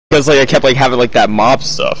Because like I kept like having like that mob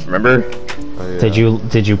stuff, remember? Oh, Yeah.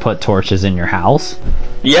 Did you put torches in your house?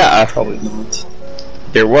 Yeah, Probably not.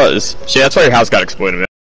 there was. Shit, that's why your house got exploded,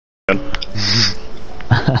 man.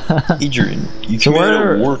 Adrian, you So committed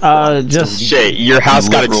a war where, crime. just- Shit, your house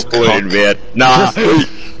got liberal exploded, cuck. man. Nah,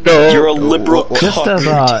 no. You're a liberal Just cuck. shut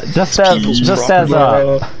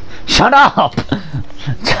up!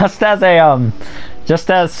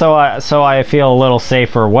 So I feel a little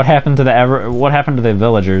safer. What happened to the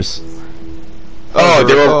villagers? Oh,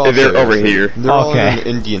 they're over here. They're all in Okay. an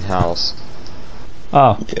Indian house.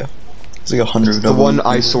 Oh. Yeah. It's like 100 of The them. one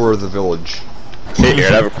eyesore of the village. Hey, here,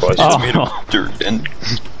 I have a question. Oh. Made of dirt and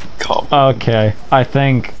cobble. Okay, I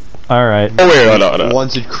think. Alright. Oh wait, hold on.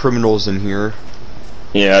 Wanted criminals in here.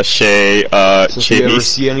 Yeah, Shay, So if you ever Chase.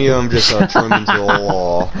 see any of them, just throw them into the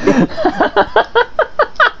law.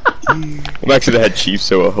 I'm actually the head chief,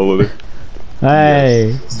 so hello there.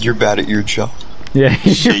 Hey. You're bad at your job. Yeah,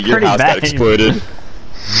 you're Shit, your pretty house bad. got exploded.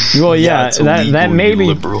 Well, yeah, it's that illegal, may you be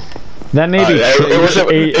liberal.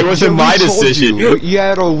 It wasn't my decision. You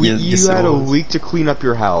had a week. Yeah, yes, you had it a was. week to clean up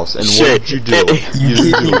your house, and Shit. what did you do? You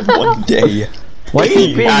gave me 1 day. Why are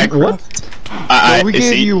you being what? No, we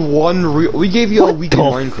gave you we gave you a week in The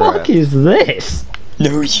Minecraft. fuck is this?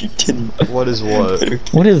 No, you didn't. What is what?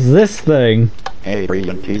 What is this thing? Hey,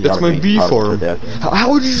 That's my bee farm.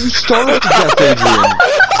 How did you start to death, Adrian?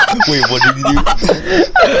 Wait, what did you do?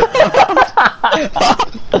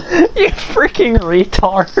 You freaking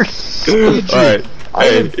retard! Alright. I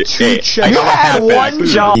have two chests. You had one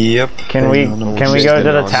job. Yep. Can we go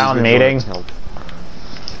to the town meeting?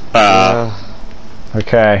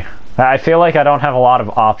 Okay. I feel like I don't have a lot of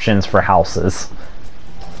options for houses.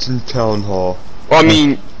 It's in town hall. Well, I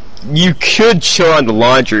mean, you could chill on the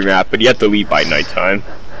laundry mat, but you have to leave by nighttime.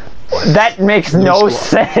 That makes no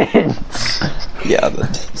sense. Yeah,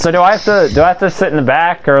 that. So do I have to sit in the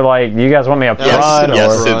back, or like you guys want me up Yes, front?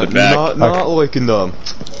 yes. Or? Sit in the back. Not like in the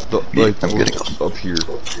like I'm getting up here.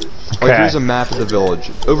 Okay. Like here's a map of the village.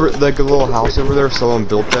 Over like a little house over there. Someone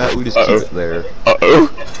built that. We just keep it there.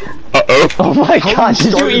 Oh my god! Did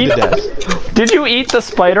you started eat? to death. Did you eat the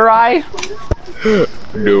spider eye?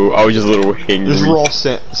 No, I was just a little hangry. Just raw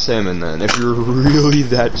salmon then. If you're really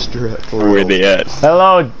that stressed. Where they at?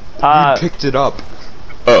 Hello. You picked it up.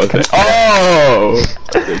 Oh, okay. Oh!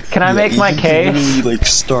 Can I make my He case? literally like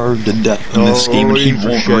starved to death in this Oh, game, and he for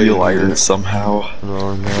won't shame. realize it somehow.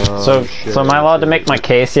 Oh no. So shit. am I allowed to make my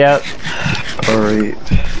case yet? Alright.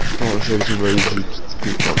 Oh, shit, it's crazy.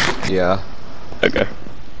 Yeah. Okay.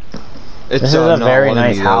 It's, This is a not very letting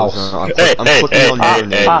nice me, house. I'm Hey, clicking hey, on hey, your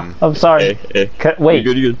hey. name. I'm sorry. Hey. Wait,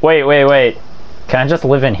 You good? wait. Can I just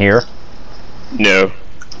live in here? No.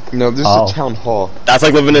 No, this Oh. is a town hall. That's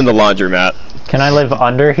like living in the laundromat. Can I live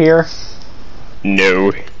under here,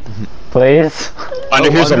 No. please? Under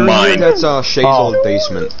here's a Under here, mine. that's Shay's Oh. old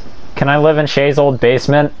basement. Can I live in Shay's old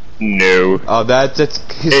basement? No. That's his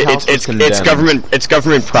house was condemned. It's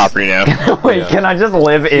government property now. Wait, Yeah. can I just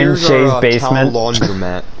live in Here's Shay's our, basement? Town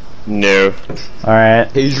laundromat. No.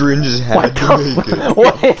 Alright. Adrian just had to make it.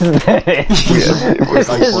 What is this? This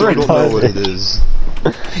I is still don't know what it retarded. is.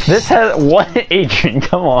 This has what? Adrian,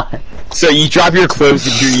 come on. So you drop your clothes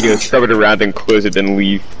in here, you know, scrub it around, then close it, then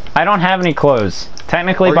leave. I don't have any clothes.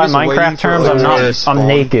 Technically, Are you by just waiting Minecraft for terms, it I'm to not. respawn? I'm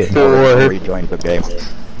naked. Or Rejoin the game.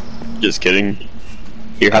 just kidding.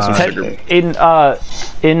 Here, have some sugar.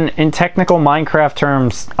 In technical Minecraft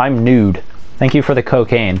terms, I'm nude. Thank you for the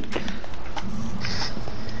cocaine.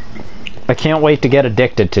 I can't wait to get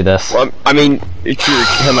addicted to this. Well, I mean, if you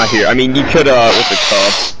come out here, I mean, you could, what's it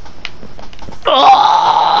called?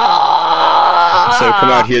 So come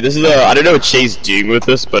out here. This is I don't know what Shay's doing with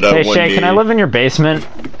this, but Hey one Shay, day. can I live in your basement?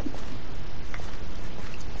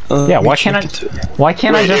 Yeah, why can't I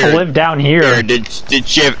Wait, just Aaron, live down here? Aaron, did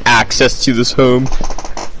she have access to this home?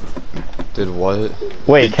 Did what?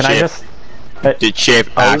 Wait, did can I Shay- just? Did she have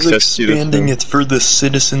I was access to this expanding home? it for the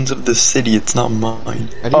citizens of the city, it's not mine.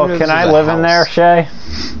 Oh, can I live in there, Shay?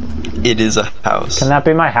 It is a house. Can that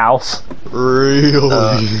be my house? Really?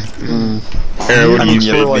 Aaron, what I do mean,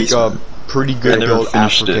 you yeah, For like basement. a pretty I good never old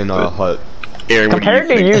finished it, African but- hut. Aaron, what do Compared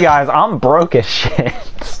to think? you guys, I'm broke as shit.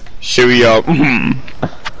 Should we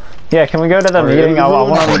Yeah, can we go to the meeting? I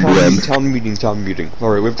want to. Town meeting.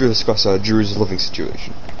 Alright, we have to discuss Drew's living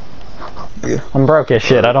situation. I'm broke as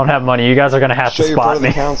shit. I don't have money. You guys are gonna have Shay, to you're part spot of the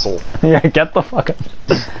me. council. Yeah, get the fuck up.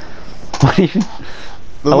 What do you?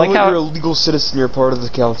 The I like moment how- you're a legal citizen, you're part of the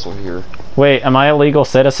council here. Wait, am I a legal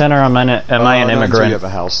citizen or am I an Not until immigrant? you have a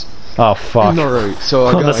house. Oh fuck. Alright,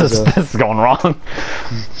 so this guys, is going wrong.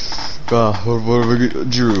 what are we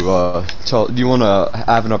Drew, do you wanna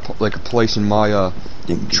have a place in my,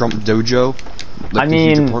 Trump dojo? Like I the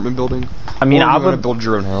huge mean, apartment building? I mean, or I you wanna would build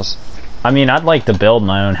your own house? I mean, I'd like to build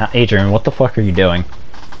my own house. Adrian, what the fuck are you doing?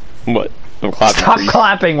 What? I'm clapping. Stop for you.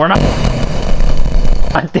 clapping. We're not.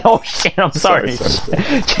 Oh shit! I'm sorry. Sorry.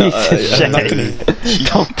 Jesus I'm not shit. gonna-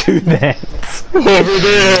 Don't do that. Over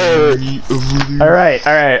there. All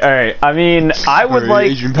right. I mean, I would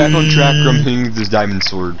like. Adrian, back on track. I'm hitting this diamond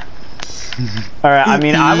sword. All right. I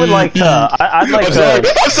mean, I would like to. I'd like I'm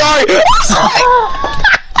to. sorry.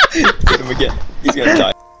 Hit him again. He's gonna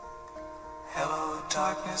die. Hello,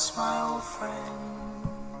 darkness, my old friend.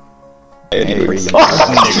 Yeah,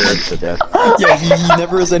 he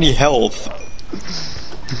never has any health.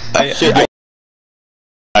 Actually,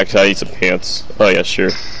 I need some pants. Oh yeah, sure.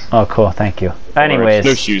 Oh, cool. Thank you. Anyways.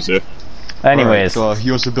 No shoes there. Anyways. Alright, so he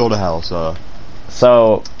wants to build a house.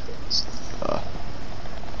 So.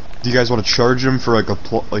 Do you guys want to charge him for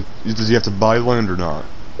does he have to buy land or not?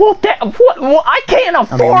 Well, what? I can't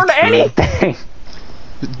afford anything.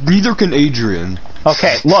 Neither can Adrian.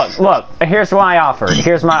 Okay, look. Here's my offer.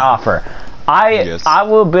 Yes. I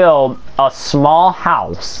will build a small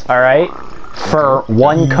house, all right, for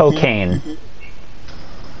 1 cocaine.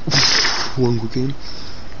 1 cocaine?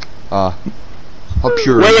 How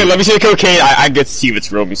pure? Wait, let me see the cocaine. I get to see if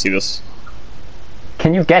it's real. Let me see this.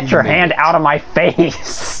 Can you get your hand out of my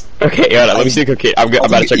face? Okay, hold on. Let me see the cocaine. I'm about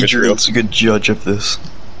to check if it's real. Adrian's a good judge of this.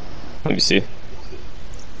 Let me see.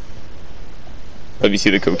 Let me see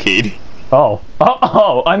the cocaine. Oh!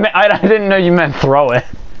 I didn't know you meant throw it.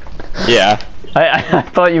 Yeah. I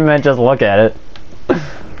thought you meant just look at it.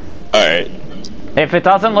 Alright. If it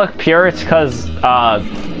doesn't look pure, it's because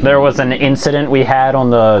there was an incident we had on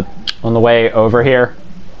the way over here.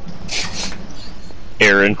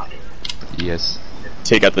 Aaron, Yes.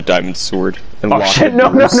 take out the diamond sword and Oh lock shit! the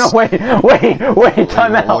No! doors. Wait!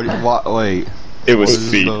 Time out. Wait. It was What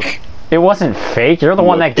is fake. It wasn't fake. You're the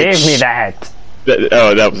one that gave me that.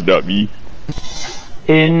 That was not me.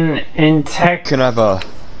 In tech, Can I have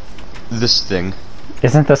this thing?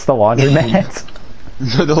 isn't this the laundromat?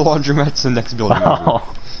 No, the laundromat's the next building.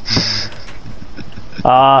 Oh.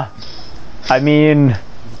 I mean,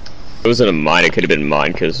 It wasn't a mine. It could have been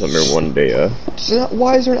mine because I remember one day.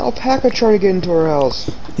 Why is there an alpaca trying to get into our house?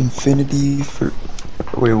 Infinity for...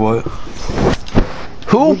 Wait, what?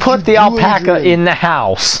 who put the do, alpaca Adrian? in the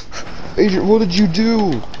house? Adrian, what did you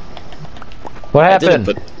do? What I did it, happened?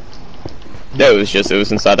 but no, it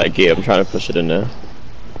was inside that gate. I'm trying to push it in there.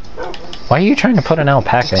 Why are you trying to put an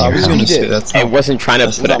alpaca in I your was house? gonna Eat say it. that's I not... wasn't trying to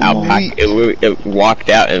That's put an not alpaca. It walked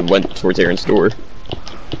out and went towards Aaron's door.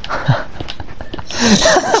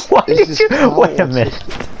 Why It's did just you? cow. Wait a minute.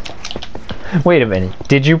 Wait a minute.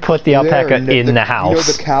 Did you put the alpaca in the house? You know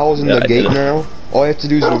the cows in No, the I gate didn't. now? All I have to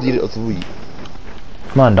do is lead it with wheat.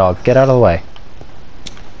 Come on, dog. Get out of the way.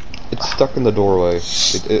 It's stuck in the doorway.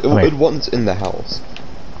 here. It wasn't in the house.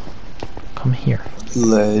 Come here.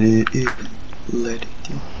 Let it in.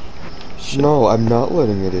 No, I'm not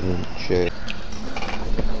letting it in, Shay.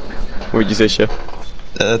 What did you say, Chef?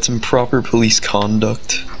 That's improper police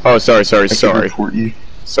conduct. Oh, sorry. I could report you.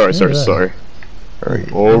 Sorry.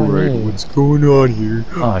 Alright. Alright, what's going on here?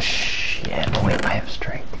 Oh shit! Wait, I have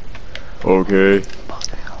strength. Okay,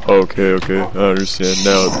 I understand.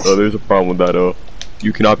 Now, there's a problem with that,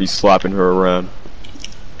 you cannot be slapping her around.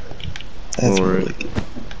 That's Alright.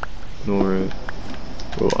 Alright.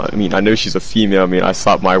 Well, I mean, I know she's a female. I mean, I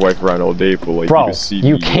slap my wife around all day, but like, Bro, you, see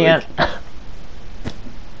you me, can't.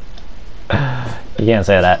 You can't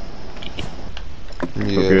say that.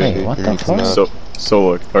 Yeah, Okay. Hey, what the it's fuck? not. So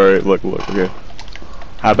look. Alright, look, okay.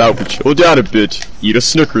 How about we chill down a bit, eat a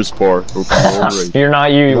Snickers bar. Okay, alright. You're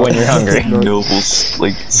not you when you're hungry. Noble,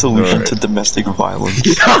 like, solution Alright. to domestic violence.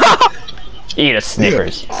 Eat a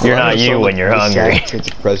Snickers. You're not you when you're hungry. It's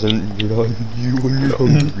a present. You're not you when you're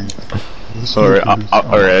hungry. Alright,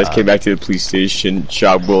 alright, let's get back to the police station.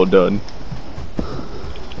 Job well done.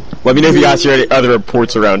 Let me know if you guys hear any other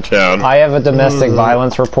reports around town. I have a domestic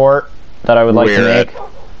violence report that I would like to Where make.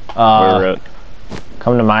 Where at?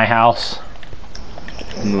 Come to my house.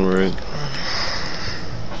 Alright.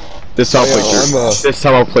 This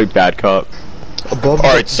time I'll play bad cop.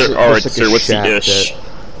 Alright, sir, what's the ish?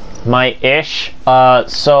 My ish?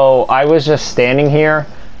 So I was just standing here.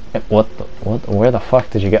 Where the fuck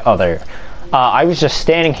did you get? Oh, there you are. I was just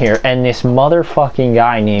standing here, and this motherfucking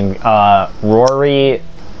guy named Rory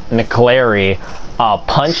McClary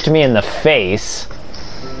punched me in the face.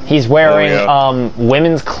 He's wearing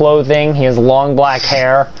women's clothing. He has long black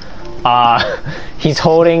hair. He's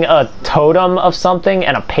holding a totem of something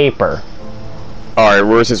and a paper. Alright,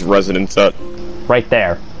 where's his residence at? Right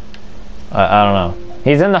there. I don't know.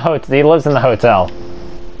 He's in the hotel. He lives in the hotel.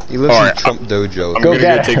 He lives in the Trump Dojo. I'm Go gonna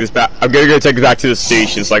get go it. take this back. I'm gonna go take this back to the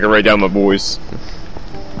station so I can write down my boys.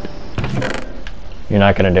 You're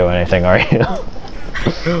not gonna do anything, are you?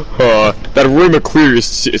 That Roy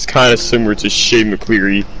McCleary is kind of similar to Shay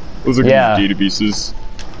McCleary. Those are Yeah. good databases.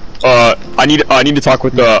 I need to talk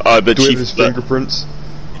with the Do we have chief. his fingerprints?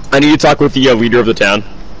 I need to talk with the leader of the town.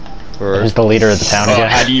 Who's the leader of the town again?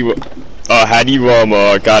 How do you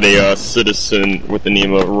got a citizen with the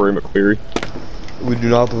name of Roy McCleary? We do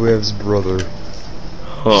not believe his brother.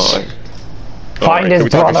 Huh. Find his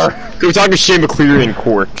brother. Can we talk to Shay McCleary in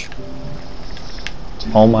court?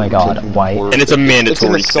 Oh my God, White. And it's a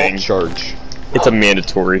mandatory It's an thing. assault charge. It's a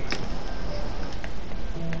mandatory.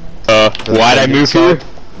 Why'd I move here?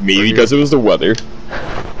 Maybe because it was the weather.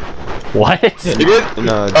 What?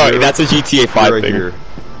 No, Oh, that's a GTA 5 right thing. here.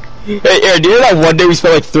 Hey, Aaron, do you know that one day we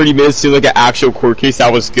spent like 30 minutes doing like an actual court case?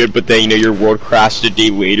 That was good, but then, you know, your world crashed a day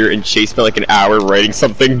later and Chase spent like an hour writing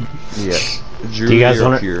something. Yeah. Drew, Do you guys you're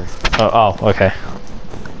wanna- up here. Oh, okay.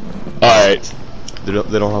 Alright. They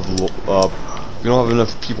don't have we don't have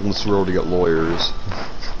enough people in this world to get lawyers.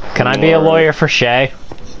 Can I be a lawyer for Shay?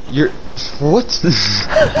 You're what?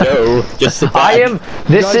 No, just sit back. I am.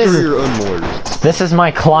 This You guys are is your own lawyers. this is my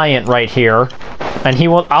client right here, and he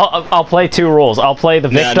will. I'll play two rules. I'll play the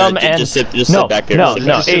No, victim no, and just sit no, back there. no, Sit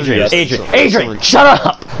no, back. Adrian, Yes. Adrian, shut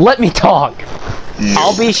up. Let me talk.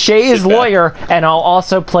 I'll be Shay's Sit back. lawyer, and I'll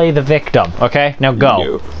also play the victim. Okay, now go.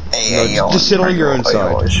 No. No, just sit on your own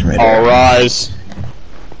side. All rise.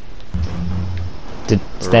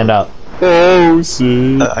 Stand up. Oh,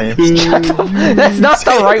 see. That's not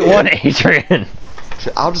the right one, Adrian.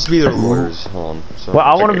 I'll just be their lawyers. Hold on. So, Well,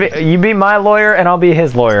 I want to be. You be my lawyer, and I'll be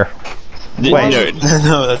his lawyer. Wait. No,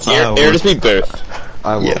 No, that's not how it Aaron, works. just be both.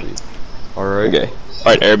 I will Yeah. be. Alright. Okay.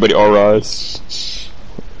 Alright, everybody, all rise.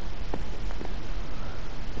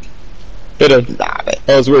 Hit him.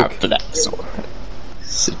 How's work? After that, so.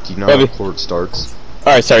 Do you know Love how you. court starts?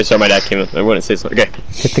 Alright, sorry, my dad came in. I wouldn't say something. Okay.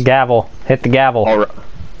 Hit the gavel. Hit the gavel. Alright.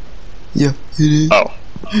 Yeah, it is. Oh.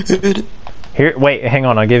 Here, wait, hang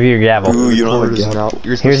on. I'll give you your gavel. Ooh, you don't Court like is that. now.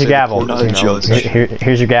 You're supposed Here's to your say the gavel. court is Not a now judge. open.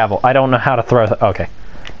 Here's your gavel. I don't know how to throw. Okay,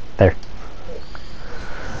 there.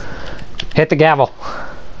 Hit the gavel.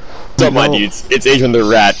 What's up, my dudes? It's Adrian the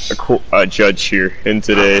Rat, a judge here, and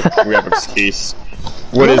today we have a case.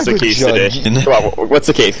 What You're is a the good case judge. today? Come on, what's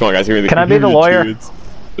the case? Come on, guys. Give me the Can I be the lawyer?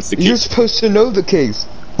 What's the You're case? supposed to know the case.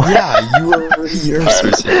 Yeah, you are here.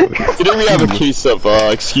 Today we have a case of,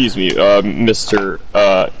 excuse me, Mr.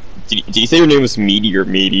 Did you say your name was Meaty or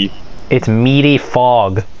Matey? It's meaty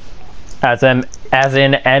fog, as in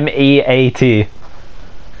MEAT.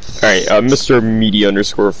 Alright, Mr. Meaty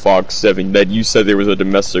 _ Fox 7, that you said there was a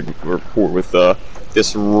domestic report with,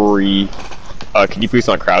 this Rory, can you please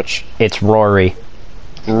not crouch? It's Rory.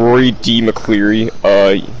 Rory D. McCleary,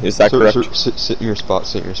 is that correct? Sir, sit in your spot.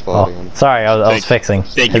 Sit in your spot Oh, again. sorry, I was Thank- fixing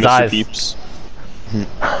Thank you, his Mr. eyes. Peeps.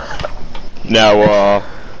 Now,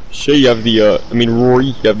 Shay, you have the, Rory,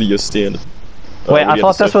 you have the, stand. Wait, I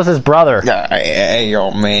thought this was his brother. Hey,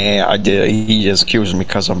 yo, man, I did. He just accused me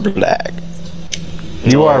because I'm black.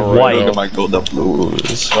 You are Alright, white. Look at my golden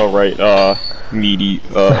blues. Alright, Meaty,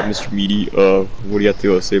 Mr. Meaty, what do you have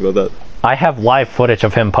to say about that? I have live footage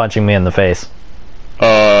of him punching me in the face.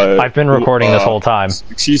 I've been recording this whole time.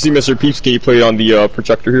 Excuse me, Mr. Peeps, can you play it on the,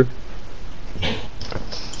 projector here?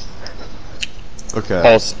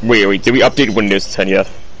 Okay. Wait, did we update Windows 10 yet?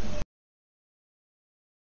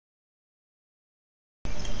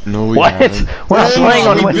 No, we What? haven't. We're not playing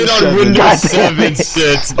on We've been Windows. on Windows God 7 damn it.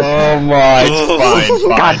 since. Oh my, it's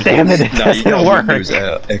fine. God damn it! It Nah, you doesn't got work. Windows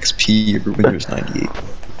XP or Windows 98.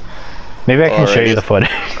 Maybe I can show Alright. you the footage.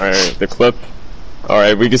 Alright, the clip.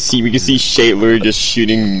 Alright, we can see Shaitler just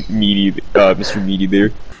shooting Meaty, Mr. Meaty there.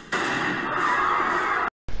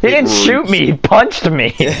 He didn't shoot me. He punched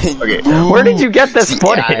me. Okay. Where did you get this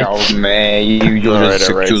footage? Oh man, you just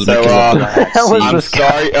Alright. accused So, me hell is I'm this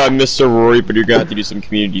guy? sorry, Mr. Rory, but you're gonna have to do some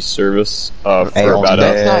community service, for Hey, about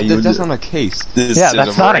man. That's not a case. This Yeah, is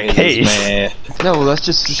that's not a outrageous, case. Man. No, that's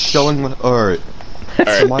just showing what. Alright.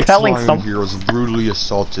 Alright. My Telling client some- here was brutally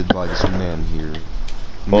assaulted by this man here.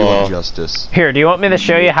 No Well- injustice. Here, do you want me to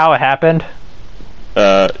show you how it happened?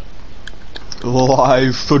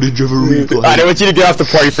 Live footage of a replay. I don't want you to get off the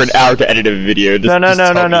party for an hour to edit a video. Just, No. just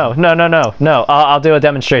tell me. I'll do a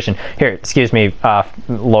demonstration. Here, excuse me,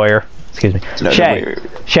 lawyer. Excuse me. No, Shay, wait.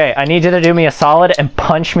 Shay, I need you to do me a solid and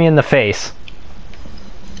punch me in the face.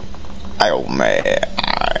 Oh man.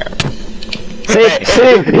 See,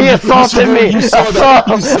 he assaulted me. you saw that.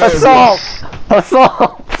 You saw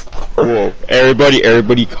Assault. Whoa,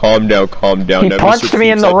 everybody calm down. He Now, punched Mr.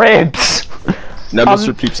 me in Peeps, the ribs. Now,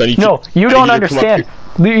 Mr. Peeps, I need No, you. you don't understand.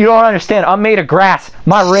 You don't understand. I'm made of grass.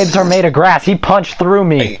 My ribs are made of grass. He punched through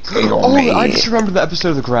me. Oh, I just remembered the episode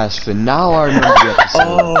of the grass, Finn. Now I remember the episode.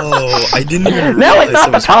 Oh, I didn't even Now realize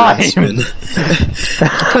it's not it was the time.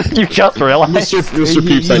 grassman. You just realized. Mr.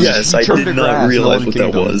 Peeps, I need Yes, I turned did to not grass realize in what Lone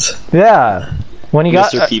that Kingdom. was. Yeah. When he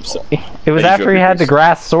got. Mr. Peeps. It was I need after you, he had the please.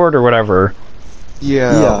 grass sword or whatever.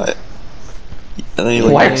 Yeah. And then he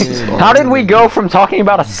Why- like, How did we go from talking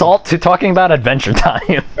about assault to talking about Adventure Time?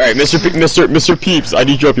 Alright, Mr. Peeps, I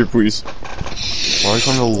need you up here, please. Why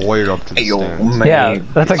come the lawyer up to the Yo, stand? man. Yeah,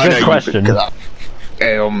 that's a I know good you- question.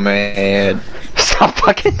 Yo, man. Stop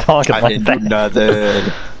fucking talking I like didn't do that.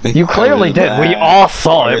 nothing. You clearly did. We all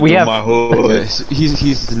saw it. We have, my hood. Yes,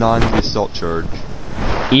 he's denying the assault charge.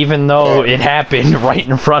 even though it happened right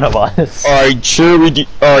in front of us. Alright, jury,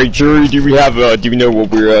 do we have, do we know what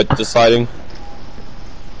we're, deciding?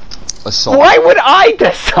 Assault. Why would I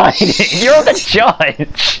decide it? You're the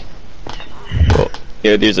judge.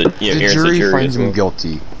 Yeah, there's a, The Aaron's a jury jury finds as well. him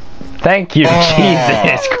guilty. Thank you,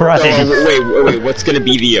 Jesus Christ. Wait, what's gonna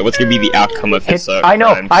be the outcome of his, I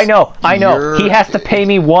know. You're- He has to pay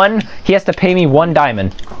me one. He has to pay me 1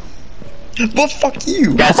 diamond. well, fuck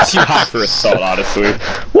you. That's too high for assault, honestly.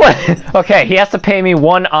 What? Okay, he has to pay me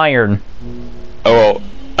 1 iron. Oh, well,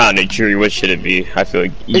 I don't know, jury, what should it be? I feel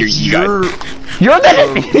like you got... You're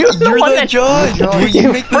the You're one the that. judge.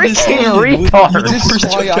 You make the freaking decision. retard. This is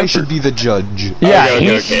why I should be the judge. Yeah.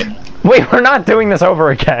 Okay. he's- Wait, we're not doing this over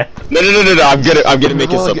again. No, I'm gonna make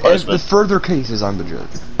it Well, some like, punishment. the further cases, I'm the judge.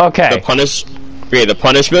 Okay. The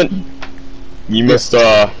punishment? You must,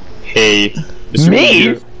 pay... Mr. Me?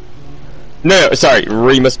 Meaty. No, sorry,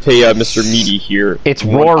 you must pay, Mr. Meaty here. It's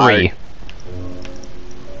 1 Rory. iron.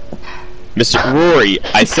 Mr. Rory,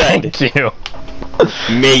 I said, Thank you.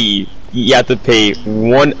 you have to pay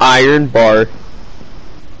 1 iron bar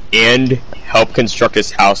and help construct his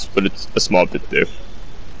house, but it's a small bit though.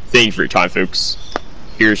 Thank you for your time, folks.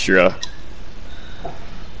 Here's your,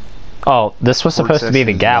 Oh, this was supposed to be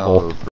the Court gavel. session is now over.